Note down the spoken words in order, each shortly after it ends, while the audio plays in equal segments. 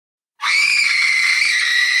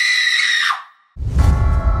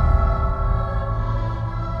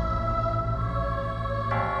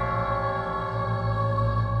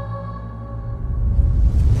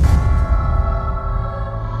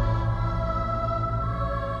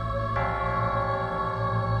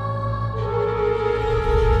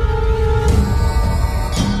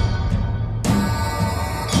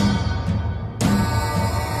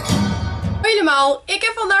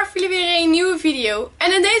jullie weer een nieuwe video.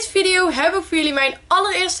 En in deze video heb ik voor jullie mijn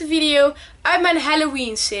allereerste video uit mijn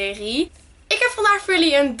Halloween serie. Ik heb vandaag voor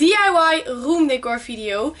jullie een DIY room decor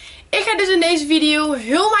video. Ik ga dus in deze video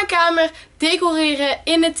heel mijn kamer decoreren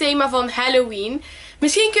in het thema van Halloween.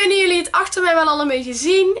 Misschien kunnen jullie het achter mij wel al een beetje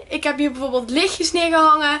zien. Ik heb hier bijvoorbeeld lichtjes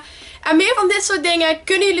neergehangen. En meer van dit soort dingen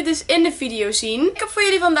kunnen jullie dus in de video zien. Ik heb voor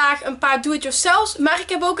jullie vandaag een paar do-it-yourselfs, maar ik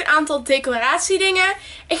heb ook een aantal decoratiedingen.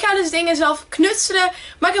 Ik ga dus dingen zelf knutselen,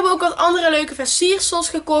 maar ik heb ook wat andere leuke versiersels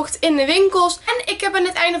gekocht in de winkels. En ik heb aan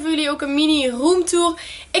het einde voor jullie ook een mini roomtour.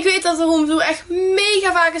 Ik weet dat de roomtour echt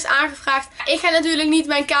mega vaak is aangevraagd. Ik ga natuurlijk niet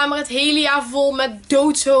mijn kamer het hele jaar vol met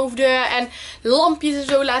doodshoofden en lampjes en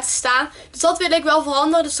zo laten staan. Dus dat wil ik wel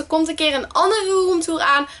veranderen. Dus er komt een keer een andere roomtour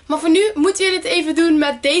aan. Maar voor nu moeten jullie het even doen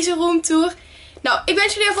met deze roomtour. Nou, ik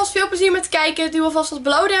wens jullie alvast veel plezier met kijken. Doe alvast het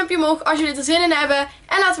blauwe duimpje omhoog als jullie er zin in hebben.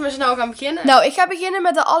 En laten we snel gaan beginnen. Nou, ik ga beginnen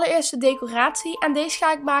met de allereerste decoratie. En deze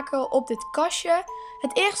ga ik maken op dit kastje.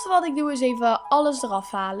 Het eerste wat ik doe is even alles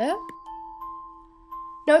eraf halen.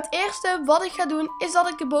 Nou, het eerste wat ik ga doen is dat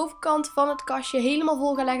ik de bovenkant van het kastje helemaal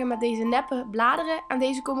vol ga leggen met deze neppe bladeren. En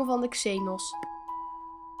deze komen van de Xenos.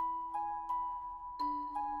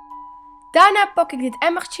 Daarna pak ik dit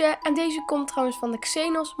emmertje en deze komt trouwens van de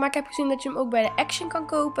Xenos, maar ik heb gezien dat je hem ook bij de Action kan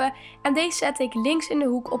kopen. En deze zet ik links in de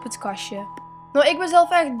hoek op het kastje. Nou, ik ben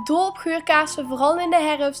zelf echt dol op geurkaarsen, vooral in de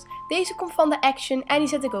herfst. Deze komt van de Action en die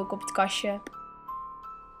zet ik ook op het kastje.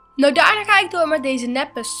 Nou, daarna ga ik door met deze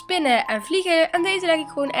neppe spinnen en vliegen en deze leg ik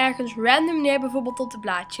gewoon ergens random neer, bijvoorbeeld op de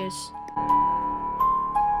blaadjes.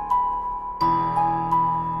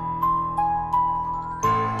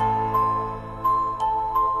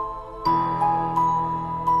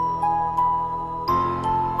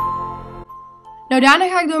 Nou, daarna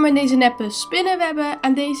ga ik door met deze neppe spinnenwebben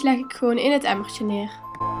en deze leg ik gewoon in het emmertje neer.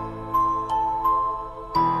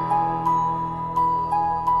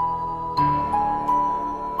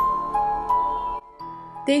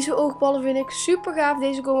 Deze oogballen vind ik super gaaf.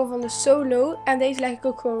 Deze komen van de Solo en deze leg ik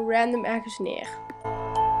ook gewoon random ergens neer.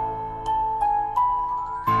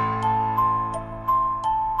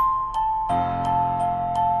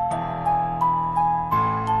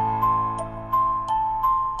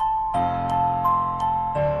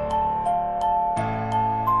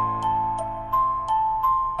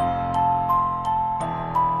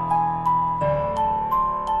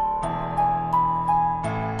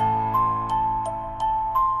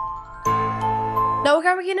 Nou, we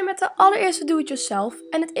gaan beginnen met de allereerste do-it-yourself.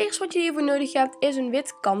 En het eerste wat je hiervoor nodig hebt is een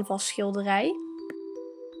wit canvas schilderij,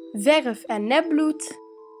 verf en nepbloed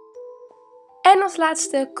en als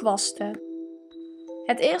laatste kwasten.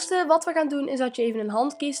 Het eerste wat we gaan doen is dat je even een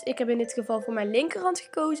hand kiest. Ik heb in dit geval voor mijn linkerhand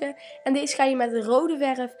gekozen. En deze ga je met de rode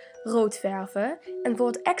verf rood verven. En voor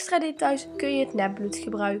het extra details kun je het nepbloed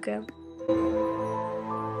gebruiken.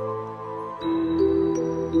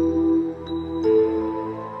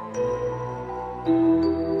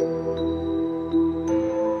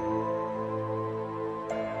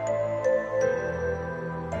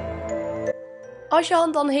 Als je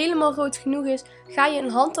hand dan helemaal rood genoeg is, ga je een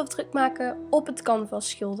handafdruk maken op het canvas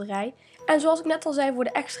schilderij. En zoals ik net al zei, voor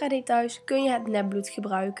de extra details kun je het nepbloed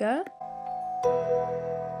gebruiken.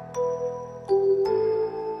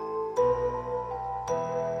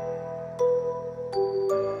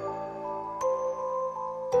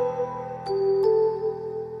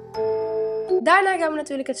 Daarna gaan we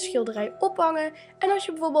natuurlijk het schilderij ophangen. En als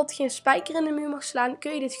je bijvoorbeeld geen spijker in de muur mag slaan,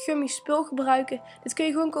 kun je dit gummi spul gebruiken. Dit kun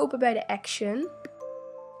je gewoon kopen bij de Action.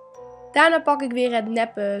 Daarna pak ik weer het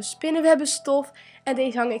neppe spinnenwebbenstof en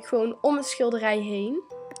deze hang ik gewoon om het schilderij heen.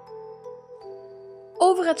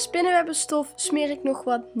 Over het spinnenwebbenstof smeer ik nog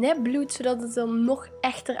wat nepbloed, zodat het er nog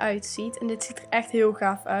echter uitziet. En dit ziet er echt heel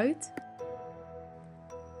gaaf uit.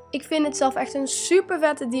 Ik vind het zelf echt een super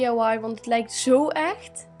vette DIY, want het lijkt zo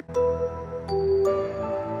echt.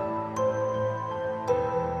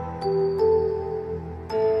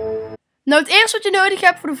 Nou, het eerste wat je nodig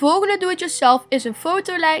hebt voor de volgende do-it-yourself is een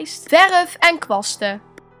fotolijst, verf en kwasten.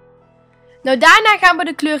 Nou, daarna gaan we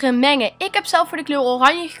de kleuren mengen. Ik heb zelf voor de kleur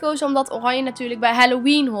oranje gekozen, omdat oranje natuurlijk bij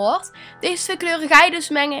Halloween hoort. Deze twee kleuren ga je dus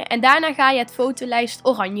mengen en daarna ga je het fotolijst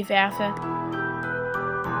oranje verven.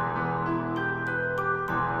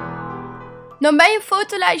 Nou, bij een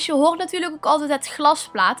fotolijstje hoort natuurlijk ook altijd het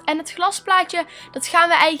glasplaat. En het glasplaatje, dat gaan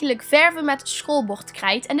we eigenlijk verven met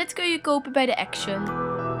schoolbordkrijt. En dit kun je kopen bij de Action.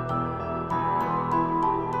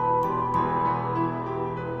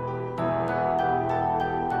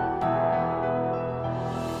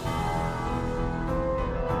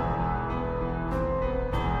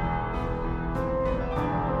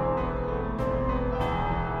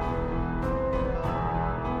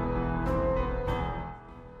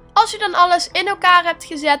 als je dan alles in elkaar hebt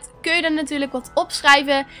gezet, kun je er natuurlijk wat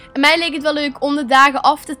opschrijven. En mij leek het wel leuk om de dagen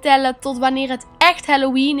af te tellen tot wanneer het echt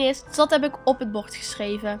Halloween is. Dus dat heb ik op het bord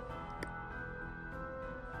geschreven.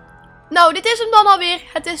 Nou, dit is hem dan alweer.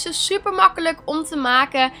 Het is dus super makkelijk om te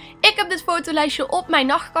maken. Ik heb dit fotolijstje op mijn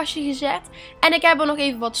nachtkastje gezet. En ik heb er nog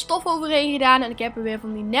even wat stof overheen gedaan. En ik heb er weer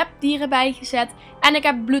van die nepdieren bij gezet. En ik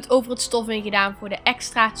heb bloed over het stof in gedaan voor de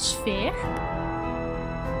extra sfeer.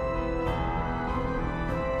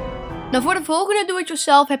 Nou, voor de volgende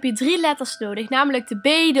do-it-yourself heb je 3 letters nodig. Namelijk de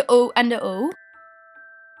B, de O en de O.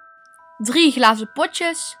 3 glazen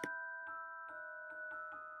potjes.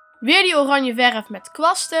 Weer die oranje verf met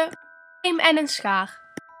kwasten. En een schaar.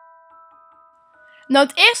 Nou,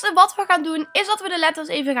 het eerste wat we gaan doen is dat we de letters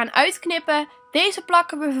even gaan uitknippen. Deze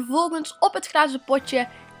plakken we vervolgens op het glazen potje.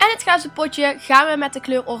 En het glazen potje gaan we met de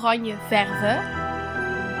kleur oranje verven.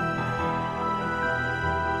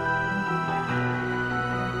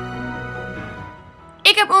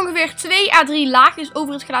 Ik heb ongeveer 2 à 3 laagjes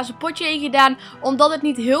over het glazen potje heen gedaan, omdat het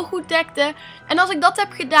niet heel goed dekte. En als ik dat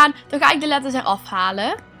heb gedaan, dan ga ik de letters eraf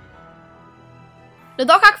halen.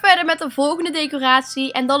 Dan ga ik verder met de volgende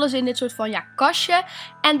decoratie. En dat is in dit soort van kastje.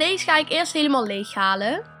 En deze ga ik eerst helemaal leeg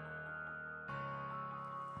halen.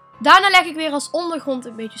 Daarna leg ik weer als ondergrond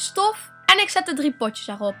een beetje stof. En ik zet de 3 potjes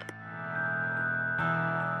erop.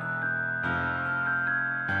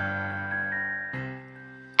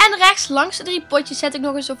 En rechts langs de 3 potjes zet ik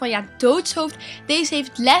nog een soort van doodshoofd. Deze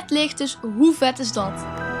heeft ledlicht, dus hoe vet is dat?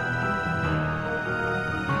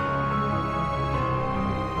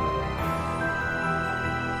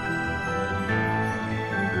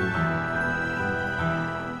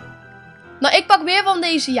 Nou, ik pak weer van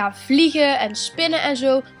deze vliegen en spinnen en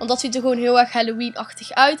zo. Want dat ziet er gewoon heel erg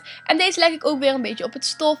Halloween-achtig uit. En deze leg ik ook weer een beetje op het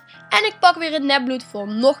stof. En ik pak weer het nepbloed voor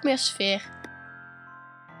nog meer sfeer.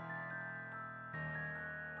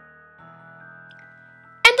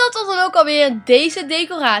 En dat was dan ook alweer deze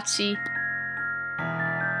decoratie.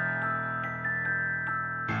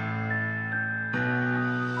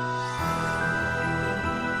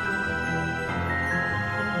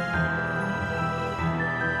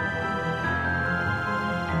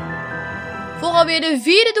 Voor alweer de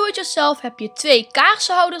 4e do-it-yourself heb je 2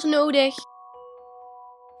 kaarsenhouders nodig.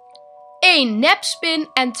 1 nepspin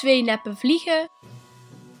en 2 neppe vliegen.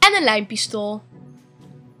 En een lijmpistool.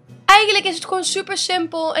 Eigenlijk is het gewoon super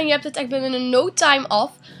simpel en je hebt het echt binnen een no time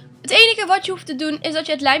af. Het enige wat je hoeft te doen is dat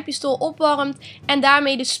je het lijmpistool opwarmt en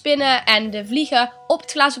daarmee de spinnen en de vliegen op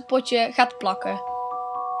het glazen potje gaat plakken.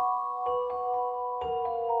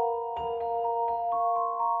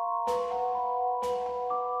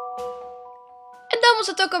 En dan was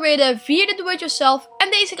het ook alweer de 4e do-it-yourself en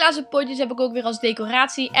deze glazen potjes heb ik ook weer als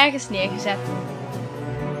decoratie ergens neergezet.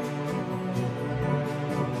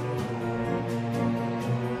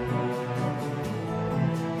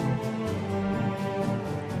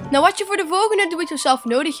 Nou, wat je voor de volgende do-it-yourself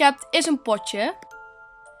nodig hebt, is een potje.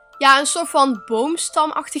 Ja, een soort van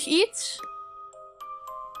boomstamachtig iets.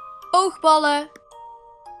 Oogballen.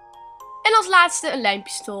 En als laatste een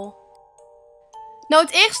lijmpistool. Nou,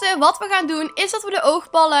 het eerste wat we gaan doen, is dat we de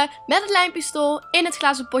oogballen met het lijmpistool in het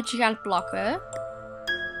glazen potje gaan plakken.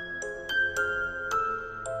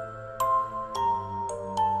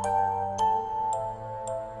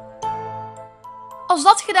 Als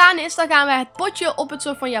dat gedaan is, dan gaan we het potje op het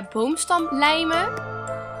soort van boomstam lijmen.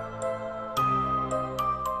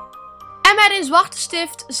 En met een zwarte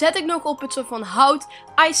stift zet ik nog op het soort van hout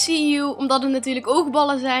I see you, omdat het natuurlijk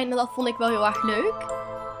oogballen zijn en dat vond ik wel heel erg leuk.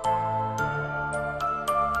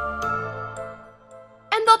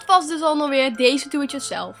 En dat was dus alweer deze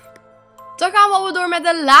do-it-yourself. Dan gaan we alweer door met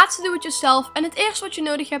de laatste do-it-yourself en het eerste wat je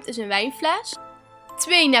nodig hebt is een wijnfles,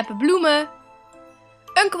 2 neppe bloemen,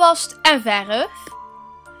 een kwast en verf.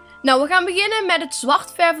 Nou, we gaan beginnen met het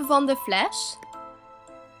zwart verven van de fles.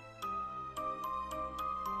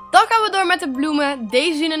 Dan gaan we door met de bloemen.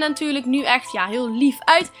 Deze zien er natuurlijk nu echt heel lief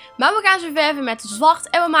uit. Maar we gaan ze verven met zwart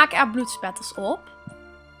en we maken er bloedspetters op.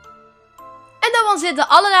 En dan zit de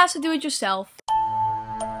allerlaatste do-it-yourself.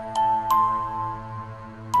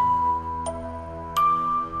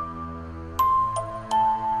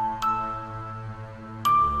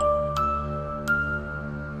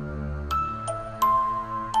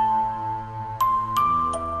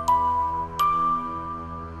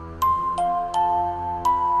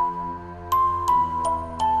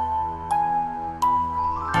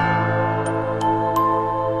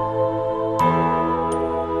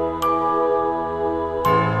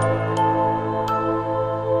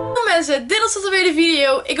 mensen, dit was alweer de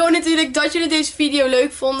video. Ik hoop natuurlijk dat jullie deze video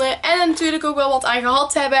leuk vonden. En er natuurlijk ook wel wat aan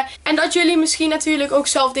gehad hebben. En dat jullie misschien natuurlijk ook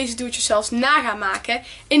zelf deze do-it-yourselfs na gaan maken.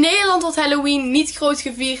 In Nederland wordt Halloween niet groot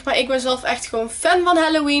gevierd. Maar ik ben zelf echt gewoon fan van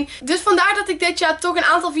Halloween. Dus vandaar dat ik dit jaar toch een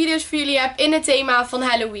aantal video's voor jullie heb in het thema van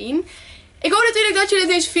Halloween. Ik hoop natuurlijk dat jullie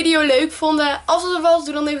deze video leuk vonden. Als het geval is,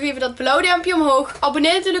 doe dan even dat blauwe duimpje omhoog.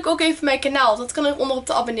 Abonneer natuurlijk ook even op mijn kanaal. Dat kan eronder op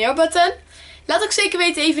de abonneerbutton. Laat ook zeker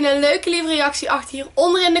weten even een leuke lieve reactie achter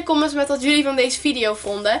hieronder in de comments met wat jullie van deze video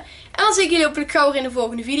vonden. En dan zie ik jullie hopelijk gauw weer in de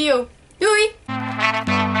volgende video. Doei!